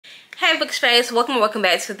Hey bookish face, welcome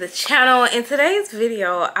back to the channel. In today's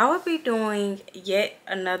video I will be doing yet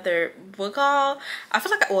another book haul. I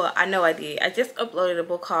feel like, well, I know I did. I just uploaded a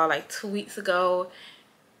book haul like 2 weeks ago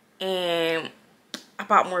and I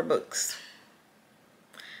bought more books.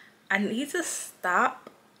 I need to stop.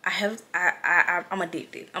 I'm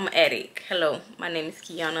addicted. I'm an addict. Hello, my name is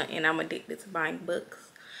Kiana and I'm addicted to buying books.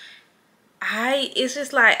 It's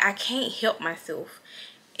just like I can't help myself,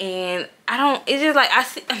 and it's just like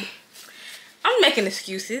I'm making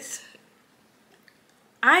excuses.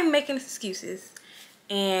 I'm making excuses,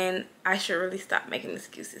 and I should really stop making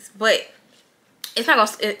excuses. But it's not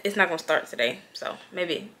gonna start today. So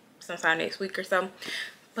maybe sometime next week or so.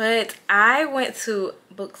 But I went to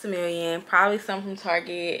Books A Million, probably some from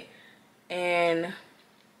Target, and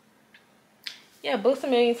yeah, Books A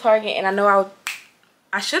Million, Target, and I know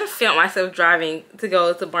I should have filmed myself driving to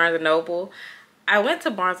go to Barnes & Noble. I went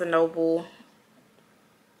to Barnes & Noble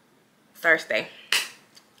Thursday.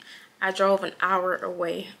 I drove an hour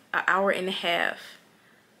away, an hour and a half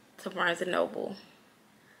to Barnes & Noble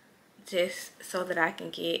just so that I can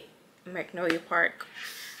get Magnolia Park.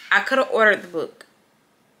 I could have ordered the book.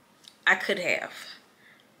 I could have.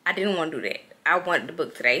 I didn't want to do that. I wanted the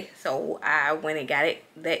book today, so I went and got it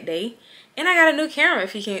that day. And I got a new camera,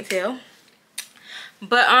 if you can't tell.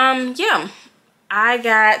 But yeah, I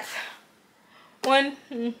got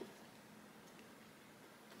 17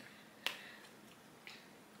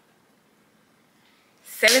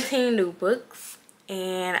 new books,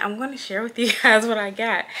 and I'm going to share with you guys what I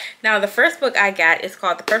got. Now, the first book I got is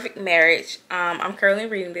called The Perfect Marriage. I'm currently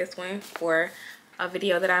reading this one for a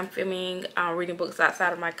video that I'm filming, reading books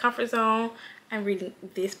outside of my comfort zone. I'm reading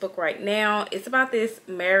this book right now. It's about this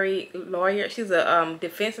married lawyer. She's a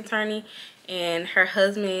defense attorney, and her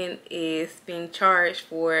husband is being charged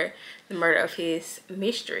for the murder of his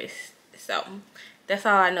mistress. So that's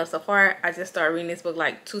all I know so far. I just started reading this book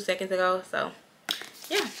like 2 seconds ago. So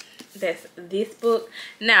yeah, that's this book.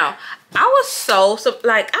 Now, I was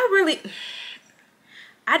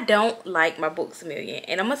I don't like my Books A Million,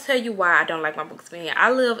 and I'm gonna tell you why I don't like my Books A Million. I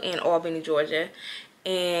live in Albany, Georgia,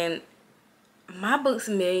 and my Books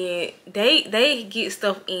A Million, they get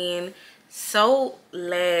stuff in so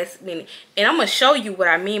last minute. And I'm gonna show you what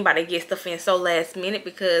I mean by they get stuff in so last minute,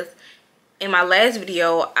 because in my last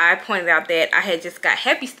video I pointed out that I had just got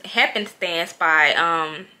Happenstance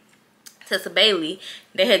by Tessa Bailey.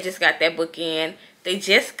 They had just got that book in. They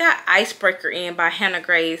just got Icebreaker in by Hannah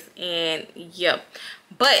Grace, and yep.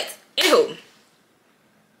 But anywho,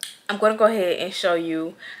 I'm gonna go ahead and show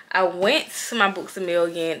you. I went to my Books A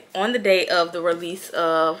Million on the day of the release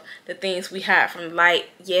of The Things We Hide from the Light.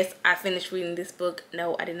 Yes, I finished reading this book.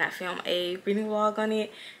 No, I did not film a reading vlog on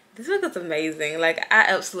it. This book is amazing. Like, I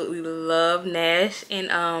absolutely love Nash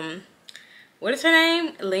and what is her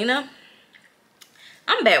name? Lena.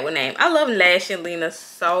 I'm bad with names. I love Nash and Lena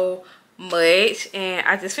so much, and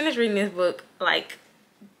I just finished reading this book like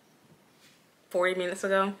 40 minutes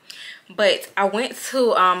ago. But I went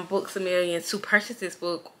to Books A Million to purchase this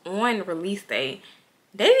book on release day.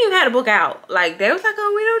 They didn't even have the book out. Like, they was like,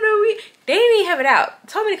 oh, we don't know. They didn't even have it out.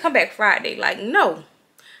 Told me to come back Friday. Like, no.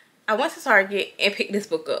 I went to Target and picked this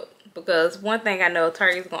book up, because one thing I know,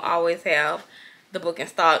 Target's gonna always have the book in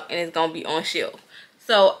stock and it's gonna be on shelf.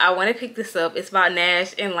 So I went and picked this up. It's about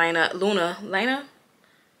Nash and Lena.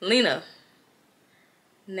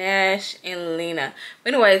 Nash and Lena.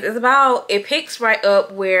 But anyways, it picks right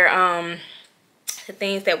up where the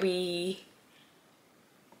things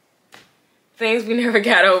we never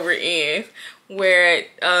got over ends, where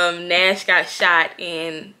Nash got shot,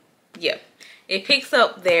 and yeah, it picks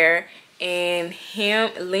up there. And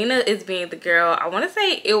Lena is being the girl. I want to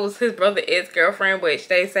say it was his brother Ed's girlfriend, which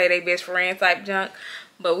they say they best friend type junk,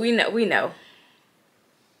 but we know.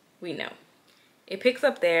 It picks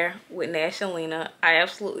up there with Nash and Lena. I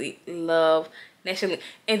absolutely love Nash and Lena.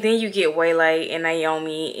 And then you get Waylay and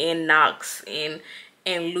Naomi and Knox and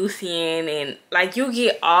Lucien, and like, you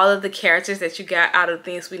get all of the characters that you got out of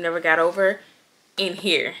Things We Never Got Over in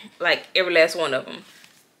here. Like, every last one of them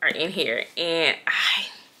are in here, and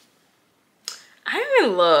I'm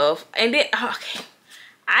in love. And then, okay,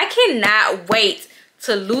 I cannot wait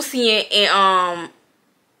till Lucien and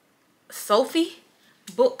Sophie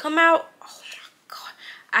book come out.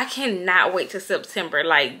 I cannot wait till September.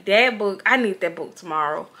 Like, that book, I need that book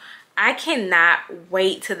tomorrow. I cannot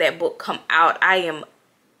wait till that book come out. I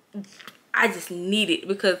just need it,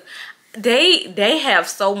 because they have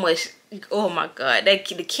so much. Oh my god,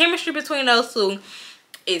 the chemistry between those two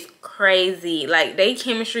is crazy. Like, their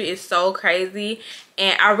chemistry is so crazy,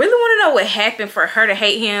 and I really want to know what happened for her to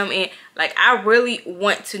hate him. And Like, I really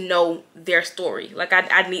want to know their story. Like,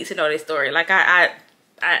 I need to know their story. Like, I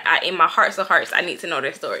in my hearts of hearts, I need to know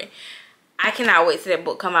their story. I cannot wait till that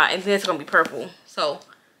book come out, and then it's gonna be purple. So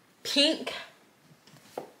pink,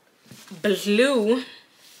 blue,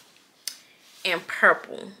 and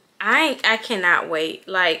purple. I cannot wait.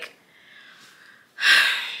 Like,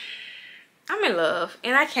 I'm in love,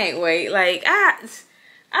 and I can't wait. Like,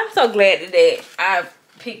 I'm so glad that I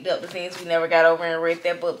picked up the things we never got over and read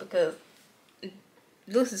that book, because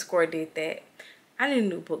Lucy Score did that. I need a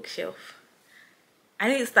new bookshelf. I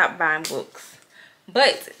need to stop buying books.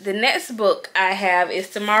 But the next book I have is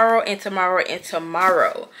Tomorrow and Tomorrow and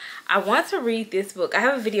Tomorrow. I want to read this book. I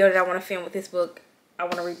have a video that I want to film with this book. I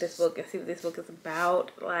want to read this book and see what this book is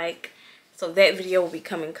about. Like, so that video will be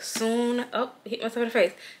coming soon. Oh, hit myself in the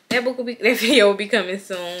face. That video will be coming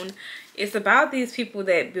soon. It's about these people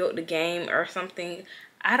that built the game or something.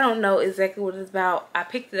 I don't know exactly what it's about. I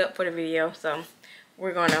picked it up for the video, so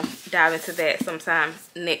we're gonna dive into that sometime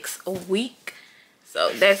next week. So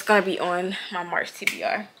that's gonna be on my March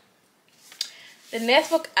TBR. The next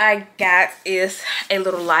book I got is A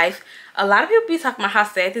Little Life. A lot of people be talking about how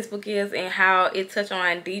sad this book is and how it touched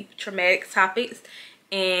on deep traumatic topics.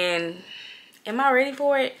 And am I ready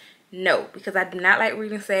for it? No, because I do not like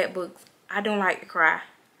reading sad books. I don't like to cry.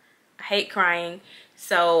 I hate crying.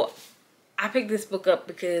 So I picked this book up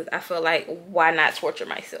because I feel like, why not torture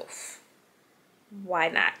myself? Why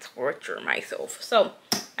not torture myself? So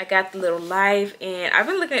I got The Little Life, and I've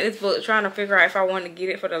been looking at this book trying to figure out if I want to get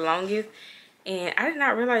it for the longest, and I did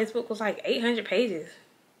not realize this book was like 800 pages.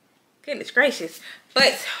 Goodness gracious.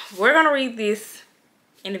 But we're gonna read this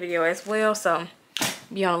in the video as well, so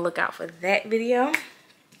be on the lookout for that video.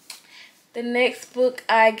 The next book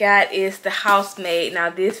I got is The Housemaid. Now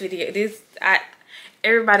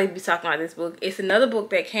everybody be talking about this book. It's another book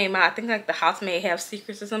that came out, I think, like The Housemaid Have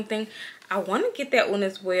Secrets or something. I want to get that one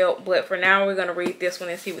as well, but for now we're going to read this one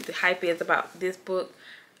and see what the hype is about this book.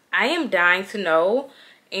 I am dying to know,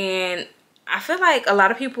 and I feel like a lot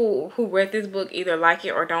of people who read this book either like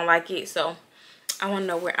it or don't like it, so I want to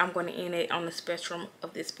know where I'm going to end it on the spectrum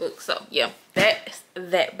of this book. So yeah, that's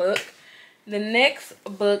that book. The next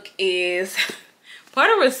book is part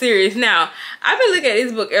of a series. Now, I've been looking at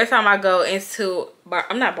this book every time I go into,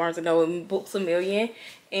 I'm not Barnes & Noble, Books A Million.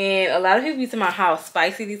 And a lot of people be talking about how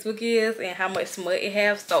spicy this book is and how much smut it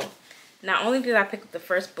has. So, not only did I pick up the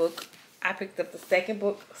first book, I picked up the second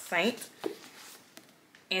book, Saint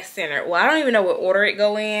and Sinner. Well, I don't even know what order it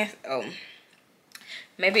go in.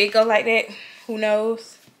 Maybe it go like that. Who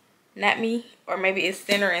knows? Not me. Or maybe it's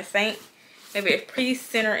Sinner and Saint. Maybe it's Priest,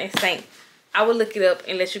 Sinner, and Saint. I will look it up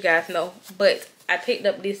and let you guys know. But I picked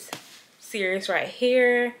up this series right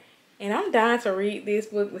here, and I'm dying to read this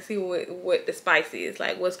book to see what the spice is,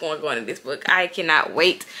 like what's going on in this book. I cannot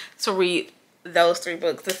wait to read those 3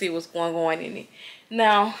 books to see what's going on in it.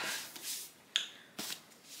 Now,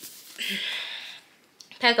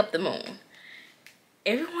 Pack Up the Moon.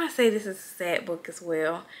 Everyone say this is a sad book as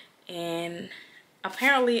well, and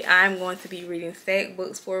apparently I'm going to be reading sad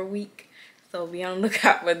books for a week, so be on the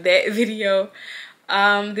lookout for that video.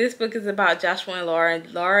 This book is about Joshua and Laura.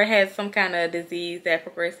 Laura has some kind of disease that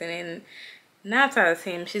progressing, and 9 times out of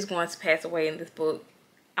 10 she's going to pass away in this book.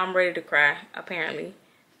 I'm ready to cry, apparently.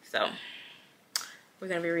 So we're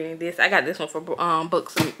gonna be reading this. I got this one for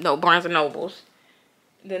Barnes & Nobles.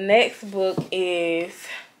 The next book is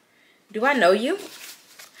Do I Know You?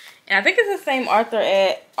 And I think it's the same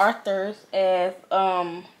authors as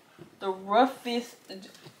the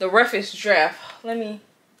roughest draft. Let me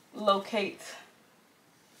locate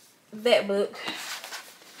that book.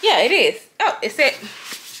 Yeah, it is. Oh, it said,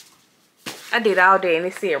 I did all day and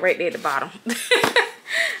it said right there at the bottom.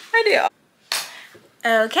 I did.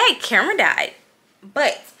 Okay, camera died.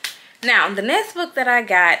 But now the next book that I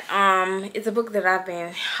got is a book that I've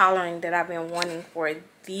been hollering, that I've been wanting for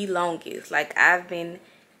the longest. Like, I've been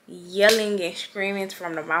yelling and screaming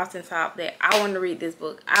from the mountaintop that I want to read this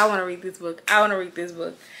book. I want to read this book. I want to read this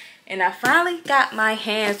book. And I finally got my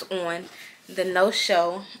hands on The No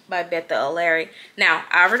Show by Betha O'Leary. Now,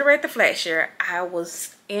 I already read The Flasher. I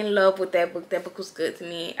was in love with that book. That book was good to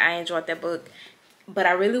me. I enjoyed that book. But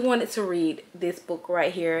I really wanted to read this book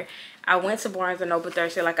right here. I went to Barnes & Noble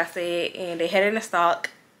Thursday, like I said, and they had it in the stock.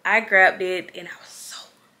 I grabbed it, and I was so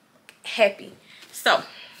happy. So,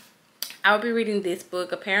 I'll be reading this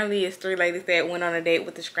book. Apparently, it's 3 ladies that went on a date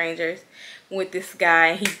with the strangers, with this guy,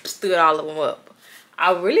 and he stood all of them up.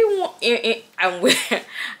 I really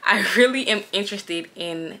am interested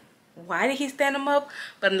in why did he stand them up.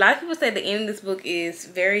 But a lot of people said the end of this book is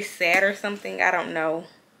very sad or something. I don't know.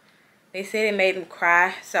 They said it made him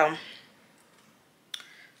cry. So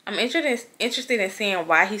I'm interested in seeing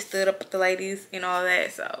why he stood up with the ladies and all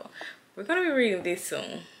that. So we're gonna be reading this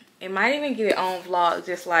soon. It might even get its own vlog,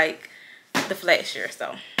 just like the Fletcher.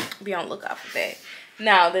 So be on the lookout for that.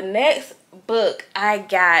 Now the next book I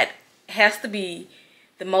got has to be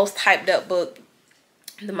the most hyped up book,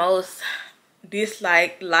 the most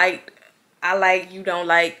disliked, liked, I like, you don't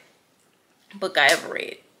like book I ever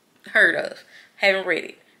read, heard of. Haven't read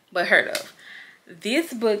it, but heard of.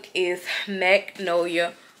 This book is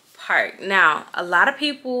Magnolia Park. Now, a lot of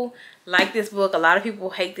people like this book. A lot of people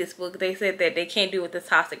hate this book. They said that they can't do with the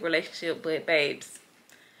toxic relationship, but babes,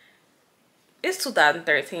 it's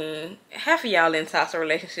 2013. Half of y'all in toxic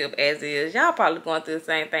relationship as is. Y'all probably going through the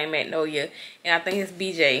same thing Magnolia, and I think it's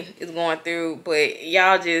BJ is going through, but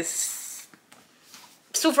y'all just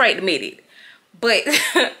too afraid to admit it. But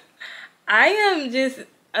I am just,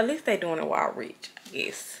 at least they doing it while rich, I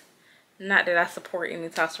guess. Not that I support any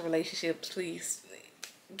toxic relationships. Please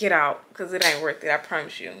get out, because it ain't worth it. I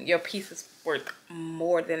promise you. Your piece is worth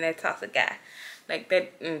more than that toxic guy. Like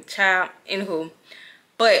that child. Anywho.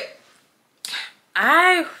 But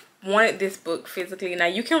I wanted this book physically. Now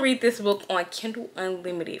you can read this book on Kindle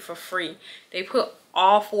Unlimited for free. They put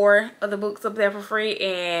all 4 of the books up there for free,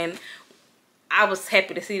 and I was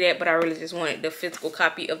happy to see that, but I really just wanted the physical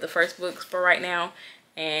copy of the first books for right now.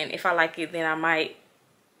 And if I like it, then I'm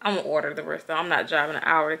gonna order the rest of them. I'm not driving an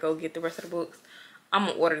hour to go get the rest of the books. I'm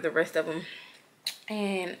gonna order the rest of them.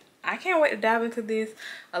 And I can't wait to dive into this.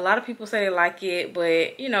 A lot of people say they like it,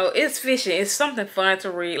 but you know, it's fishing. It's something fun to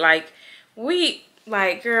read. Like,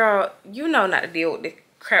 girl, you know not to deal with the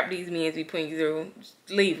crap these men be putting you through. Just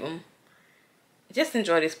leave them. Just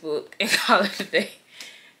enjoy this book and call it a day.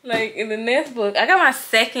 Like, in the next book, I got my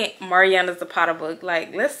second Mariana Zapata book.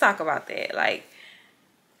 Like, let's talk about that. Like,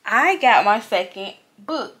 I got my second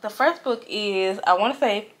book. The first book is, I want to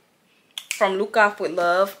say, From Luke Off with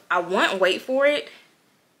Love. I won't wait for it.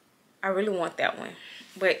 I really want that one.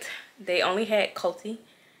 But they only had Coty.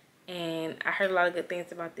 And I heard a lot of good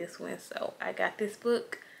things about this one. So I got this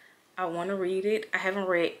book. I want to read it. I haven't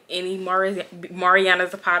read any Mariana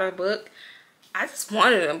Zapata book. I just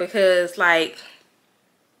wanted them because, like,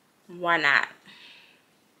 why not?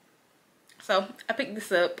 So I picked this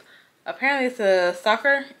up. Apparently it's a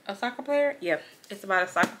soccer player. Yeah, it's about a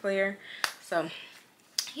soccer player. So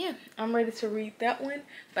yeah, I'm ready to read that one,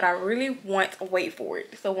 but I really want to wait for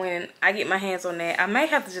it. So when I get my hands on that, I may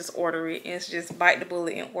have to just order it and just bite the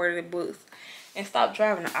bullet and order the books and stop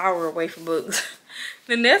driving an hour away from books.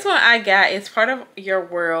 The next one I got is Part of Your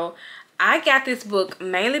World. I got this book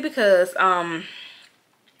mainly because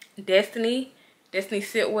Destiny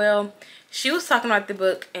Sitwell, she was talking about the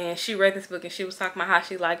book, and she read this book, and she was talking about how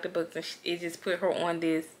she liked the books, and it just put her on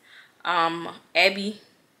this Abby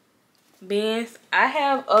Benz. I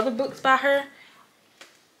have other books by her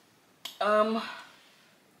that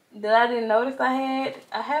I didn't notice I had.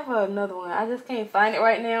 I have another one. I just can't find it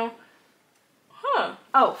right now.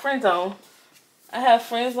 Oh, Friend Zone. I have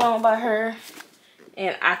Friend Zone by her,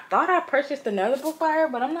 and I thought I purchased another book by her,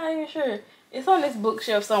 but I'm not even sure. It's on this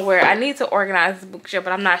bookshelf somewhere. I need to organize this bookshelf,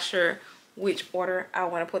 but I'm not sure which order I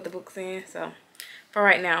want to put the books in. So for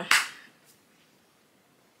right now,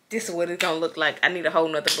 this is what it's gonna look like. I need a whole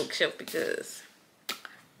nother bookshelf, because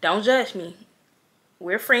don't judge me.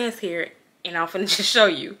 We're friends here, and I'm finna just show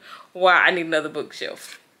you why I need another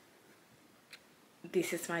bookshelf.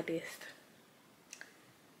 This is my desk.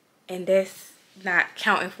 And that's not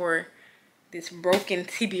counting for this broken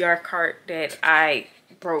TBR cart that I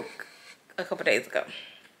broke a couple days ago.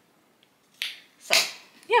 So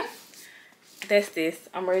yeah, that's this.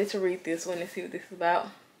 I'm ready to read this one and see what this is about.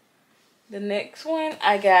 The next one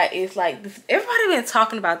I got is like this. Everybody been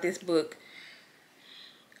talking about this book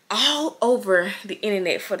all over the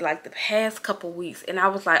internet for like the past couple weeks, and I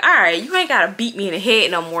was like, all right, you ain't gotta beat me in the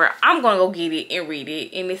head no more. I'm gonna go get it and read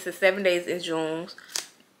it. And it's the 7 Days in June.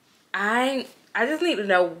 I just need to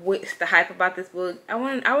know what's the hype about this book. I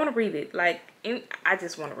want to read it. Like, I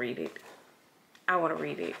just want to read it. I want to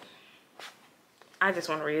read it. I just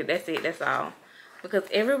want to read it. That's it. That's all. Because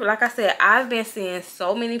like I said, I've been seeing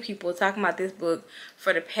so many people talking about this book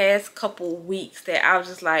for the past couple weeks that I was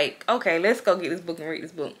just like, okay, let's go get this book and read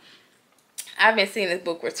this book. I've been seeing this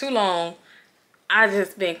book for too long. I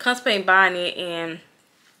just been contemplating buying it, and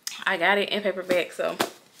I got it in paperback. So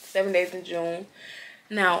 7 Days in June.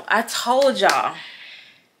 Now, I told y'all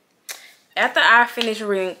after I finished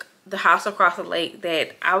reading The House Across the Lake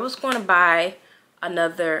that I was going to buy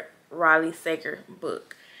another Riley Sager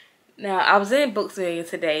book. Now, I was in Books A Million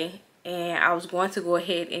today, and I was going to go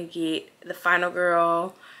ahead and get The Final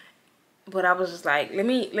Girl but I was just like, let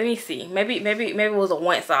me see. Maybe it was a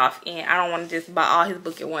once off, and I don't want to just buy all his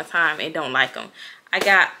book at one time and don't like them. I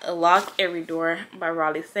got A Lock Every Door by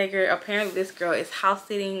Raleigh Sager. Apparently this girl is house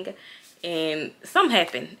sitting and something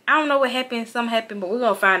happened. I don't know what happened, something happened, but we're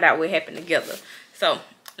gonna find out what happened together. So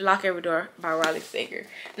Lock Every Door by Raleigh Sager.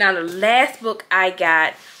 Now the last book I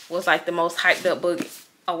got was like the most hyped up book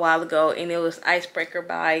a while ago, and it was Icebreaker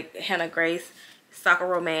by Hannah Grace. Soccer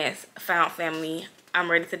romance, found family. I'm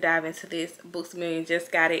ready to dive into this. Books A Million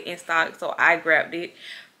just got it in stock, so I grabbed it.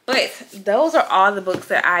 But those are all the books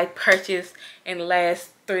that I purchased in the last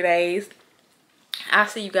 3 days. I'll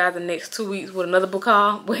see you guys in the next 2 weeks with another book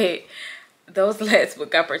haul. But those are the last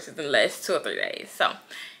book I purchased in the last 2 or 3 days. So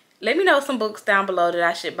let me know some books down below that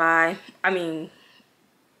I should buy. I mean,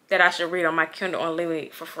 that I should read on my Kindle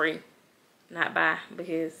Unlimited for free. Not buy,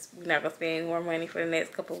 because we're not going to spend any more money for the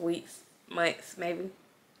next couple of weeks, months, maybe.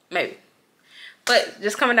 But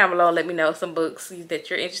just comment down below, let me know some books that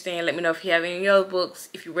you're interested in. Let me know if you have any other books,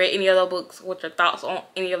 if you read any other books, what your thoughts on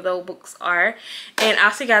any of those books are. And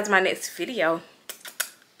I'll see you guys in my next video.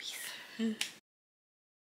 Peace.